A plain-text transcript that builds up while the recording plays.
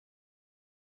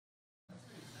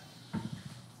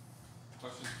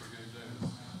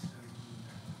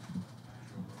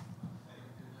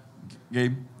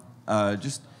Gabe,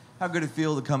 just how good it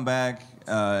feel to come back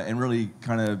and really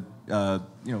kind of,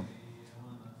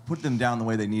 put them down the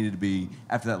way they needed to be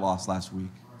after that loss last week?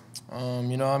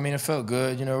 It felt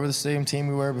good. We're the same team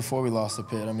we were before we lost the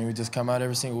pit. We just come out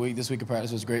every single week. This week of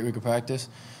practice was a great week of practice.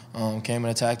 Came and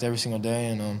attacked every single day,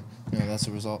 and, that's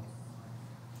the result.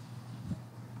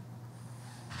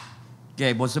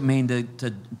 Gabe, what's it mean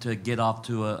to get off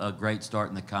to a great start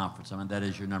in the conference? That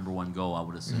is your number one goal, I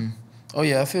would assume. Mm-hmm. Oh,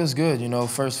 yeah, it feels good.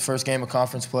 First game of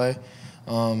conference play.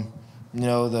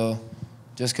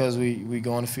 Just because we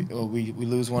go on we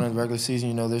lose one in the regular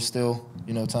season, there's still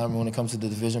time when it comes to the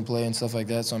division play and stuff like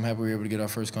that. So I'm happy we were able to get our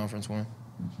first conference win.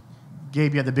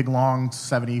 Gabe, you had the big long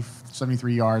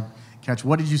 73-yard catch.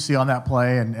 What did you see on that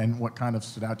play, and what kind of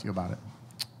stood out to you about it?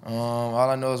 All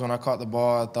I know is when I caught the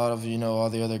ball, I thought of all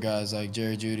the other guys like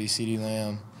Jerry Jeudy, CeeDee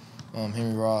Lamb,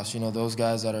 Henry Ross. Those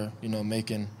guys that are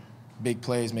making big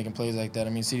plays, making plays like that.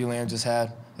 CeeDee Lamb just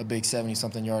had a big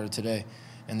 70-something yarder today.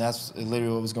 And that's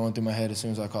literally what was going through my head as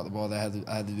soon as I caught the ball. That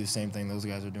I had to do the same thing those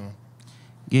guys are doing.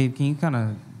 Gabe, can you kind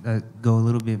of go a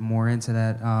little bit more into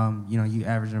that? You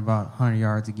averaging about 100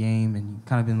 yards a game, and you've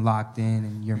kind of been locked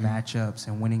in your matchups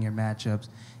and winning your matchups.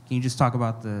 Can you just talk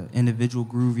about the individual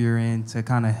groove you're in to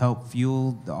kind of help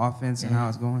fuel the offense and how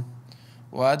it's going?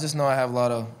 Well, I just know I have a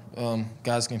lot of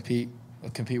guys compete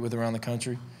with around the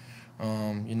country. I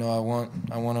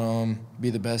want to be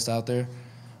the best out there.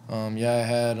 I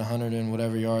had 100 and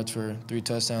whatever yards for 3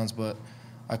 touchdowns, but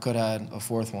I could have had a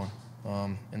 4th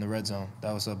one in the red zone.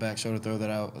 That was a back shoulder throw that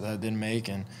I didn't make,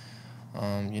 and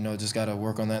just got to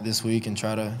work on that this week and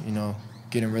try to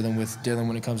get in rhythm with Dylan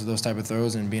when it comes to those type of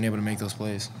throws and being able to make those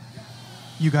plays.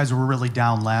 You guys were really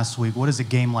down last week. What does a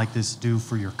game like this do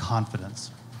for your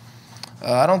confidence?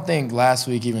 I don't think last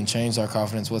week even changed our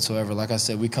confidence whatsoever. Like I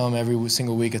said, we come every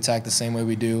single week, attack the same way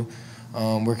we do.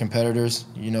 We're competitors.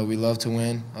 We love to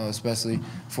win, especially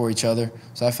for each other.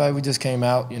 So I feel like we just came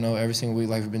out, every single week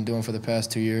like we've been doing for the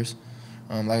past 2 years.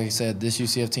 Like I said, this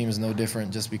UCF team is no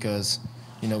different just because,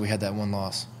 we had that one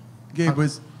loss. Gabe,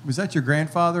 was that your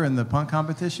grandfather in the punt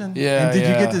competition? Yeah. And did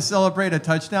you get to celebrate a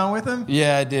touchdown with him?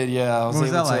 Yeah, I did. Yeah, What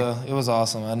was that like? It was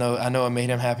awesome. I know it made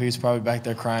him happy. He was probably back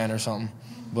there crying or something.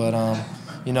 But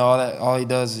all he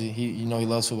does is he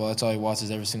loves football. That's all he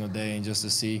watches every single day, and just to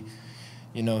see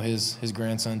his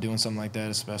grandson doing something like that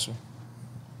is special.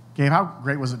 Gabe, how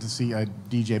great was it to see a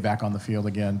DJ back on the field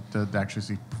again, to actually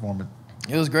see performance?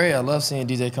 It was great. I love seeing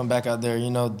DJ come back out there.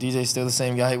 DJ's still the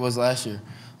same guy he was last year.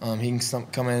 He can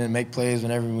come in and make plays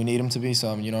whenever we need him to be. So,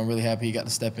 I'm really happy he got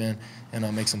to step in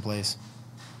and make some plays.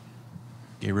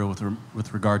 Gabriel,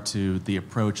 with regard to the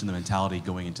approach and the mentality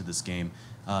going into this game,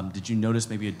 did you notice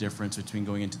maybe a difference between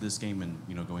going into this game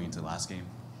and going into the last game?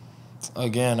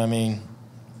 Again,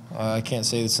 I can't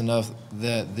say this enough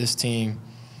that this team,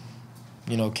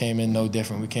 came in no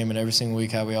different. We came in every single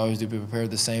week how we always do, be prepared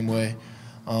the same way.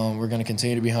 We're going to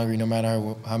continue to be hungry no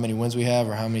matter how many wins we have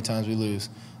or how many times we lose.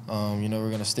 We're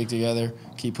going to stick together,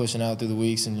 keep pushing out through the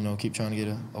weeks, and, keep trying to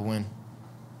get a win.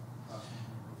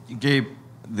 Gabe,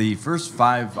 the first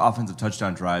 5 offensive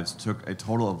touchdown drives took a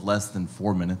total of less than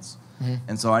 4 minutes. Mm-hmm.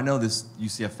 And so I know this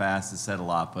UCF fast is said a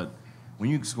lot, but when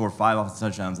you score 5 offensive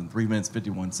touchdowns in 3 minutes,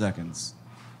 51 seconds,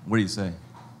 what do you say?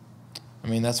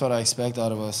 That's what I expect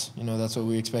out of us. That's what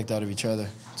we expect out of each other,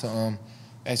 to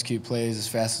execute plays as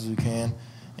fast as we can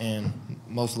and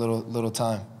most little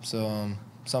time. So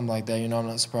something like that, I'm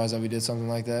not surprised that we did something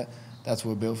like that. That's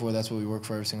what we're built for. That's what we work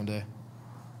for every single day.